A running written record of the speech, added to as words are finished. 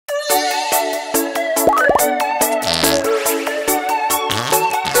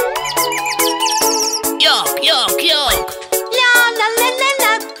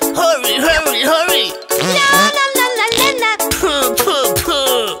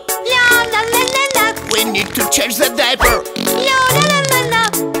change the diaper. La la la la la.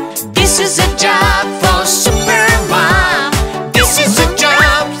 This is a job for super mom. This is a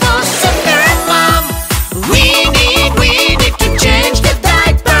job for super mom. We need to change the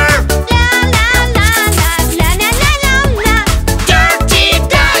diaper. La la la la la la la la la. Dirty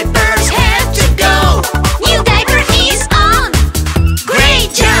diapers have to go. New diaper is on.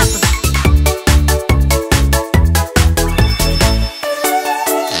 Great job.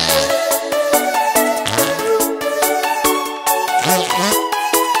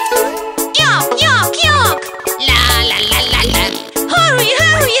 Yuck, yuck, yuck. La la la la la. Hurry,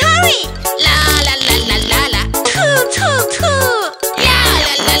 hurry, hurry. La la la la la la. Too, too, too. La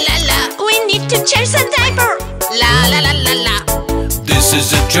la la la la. We need to change the diaper. La la la la la. This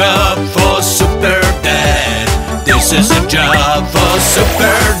is a job for super dad. This is a job for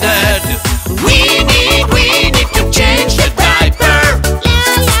super dad. We need to change the diaper. La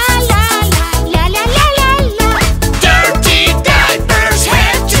la la la la la la la la. Dirty diapers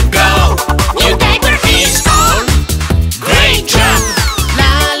have to go. New diaper is on. Great job.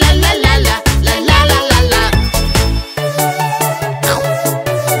 La la la la la la la la la la.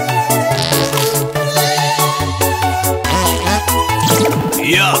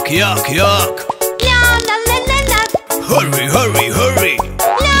 Yuck, yuck, yuck. La la la la la. Hurry, hurry, hurry.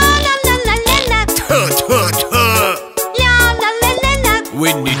 La la la la la la. Tut, tut, tut. La la la la la. We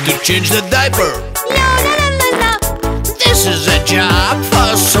need to change the diaper. La la la la la. This is a job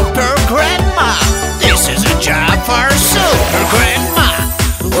for super grandma. This is a job for super grandma.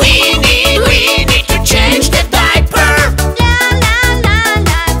 We need to change the diaper. La la la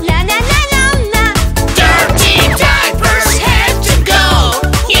la la la la la la. Dirty diapers have to go.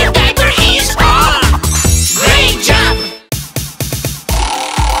 Your diaper is on. Great job.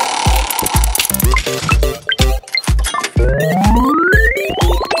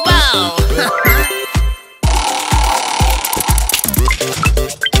 Wow.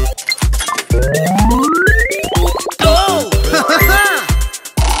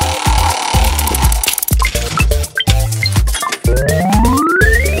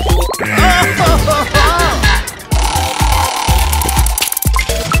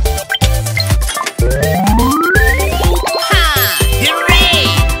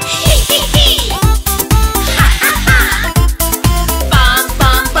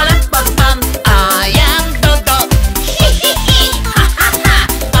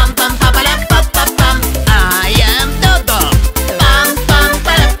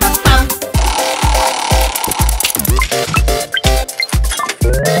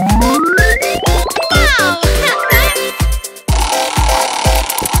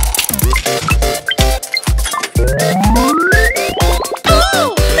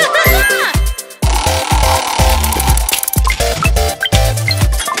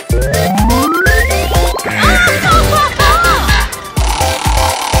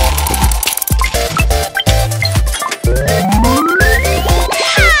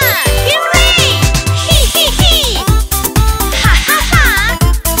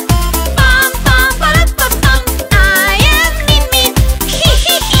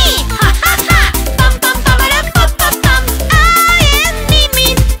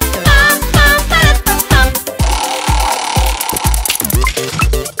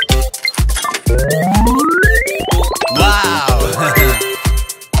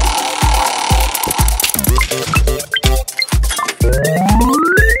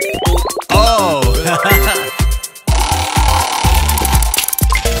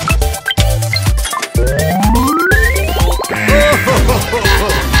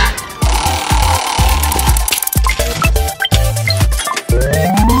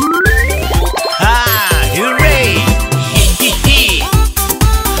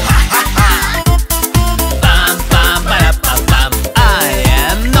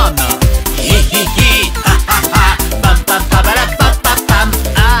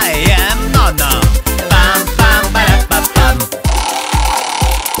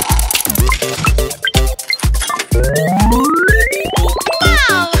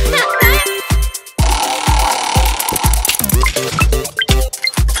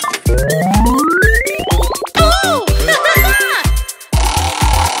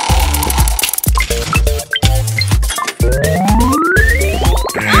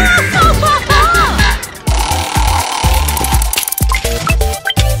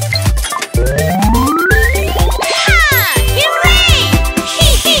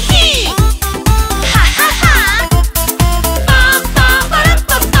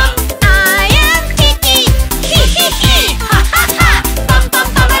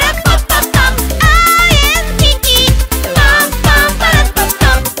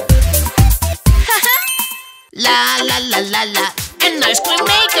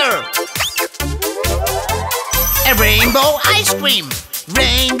 Rainbow ice cream.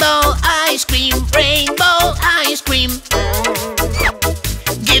 Rainbow ice cream. Rainbow ice cream.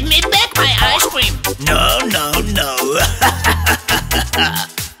 Give me back my ice cream. No, no, no.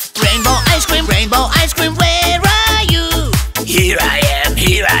 Rainbow ice cream, where are you? Here I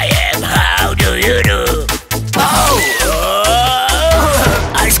am, how do you do? Oh,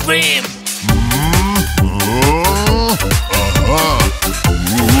 ice cream.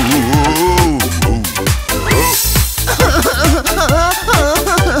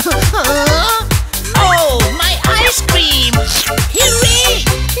 Oh, my ice cream. Hooray!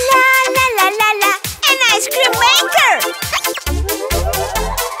 La la la la la, an ice cream maker.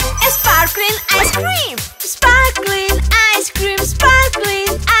 A sparkling ice cream. Sparkling ice cream,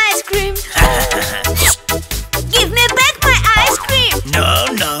 sparkling ice cream. Give me back my ice cream. No,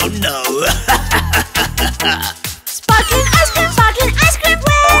 no, no. Sparkling ice cream,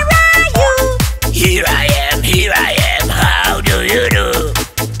 where are you? Here I am, how do you do?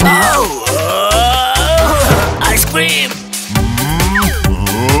 Oh, ice cream.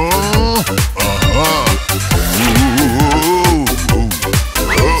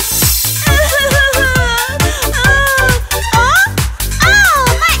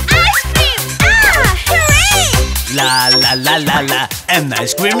 La la la la la, an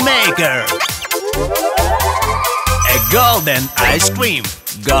ice cream maker. A golden ice cream.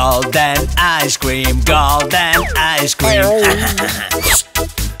 Golden ice cream. Golden ice cream.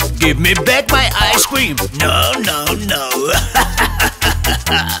 Give me back my ice cream. No, no, no.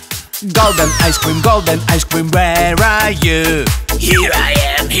 Golden ice cream, where are you? Here I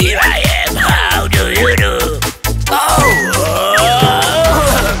am, how do you do? Oh,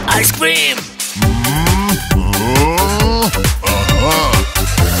 ice cream.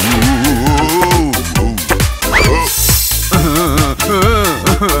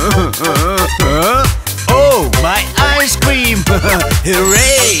 Oh, my ice cream!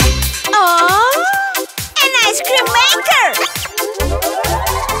 Hooray! Oh, an ice cream maker.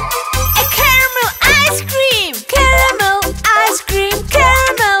 A caramel ice cream. Caramel ice cream.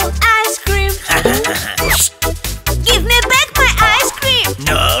 Caramel ice cream. Give me back my ice cream.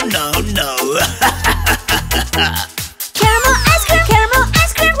 No, no, no. Caramel ice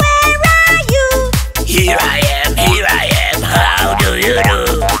cream, where are you? Here I am, how do you do?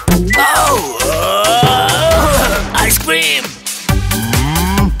 Oh, ice cream.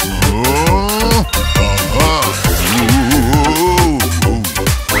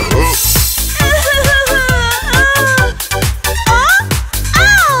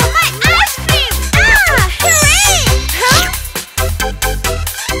 Oh, my ice cream. Hooray!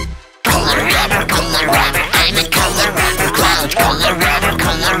 Color rubber, I'm a color rubber cloud. Color rubber,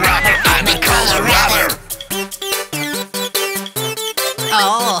 I'm a color rubber.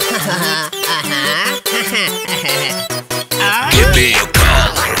 Oh, Give me your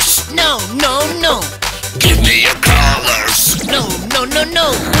colors. No, no, no. Give me your colors. No, no, no,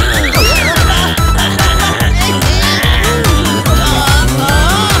 no.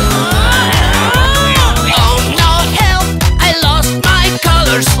 Oh no, help! I lost my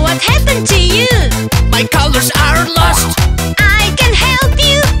colors. What happened to you? My colors are lost. I can help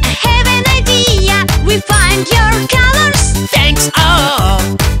you. I have an idea. We find your colors. Thanks. Oh.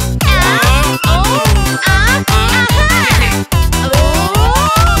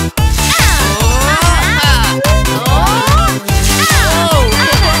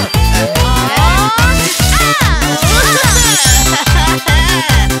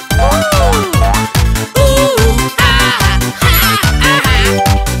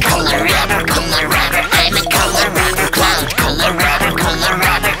 Color rubber, I'm a color rubber cloud.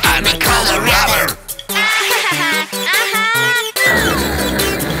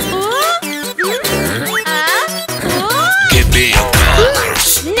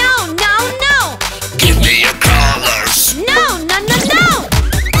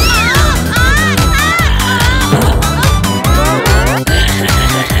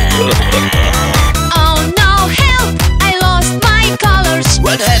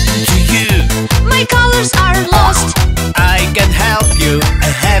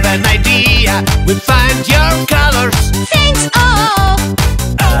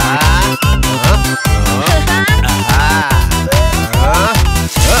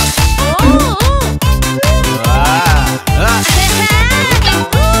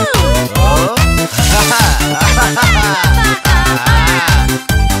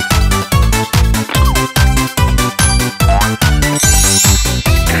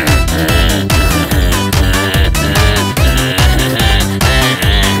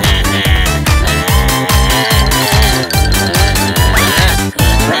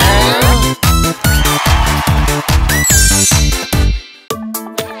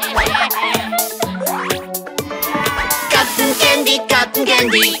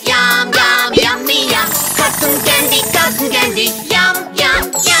 candy, yum, yum, yummy, yum. Cotton candy, yum, yum,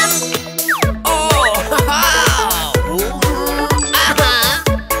 yum. Oh,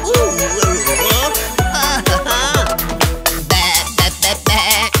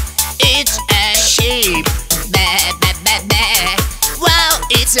 It's a sheep. Wow,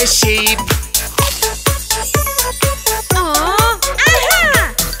 it's a sheep.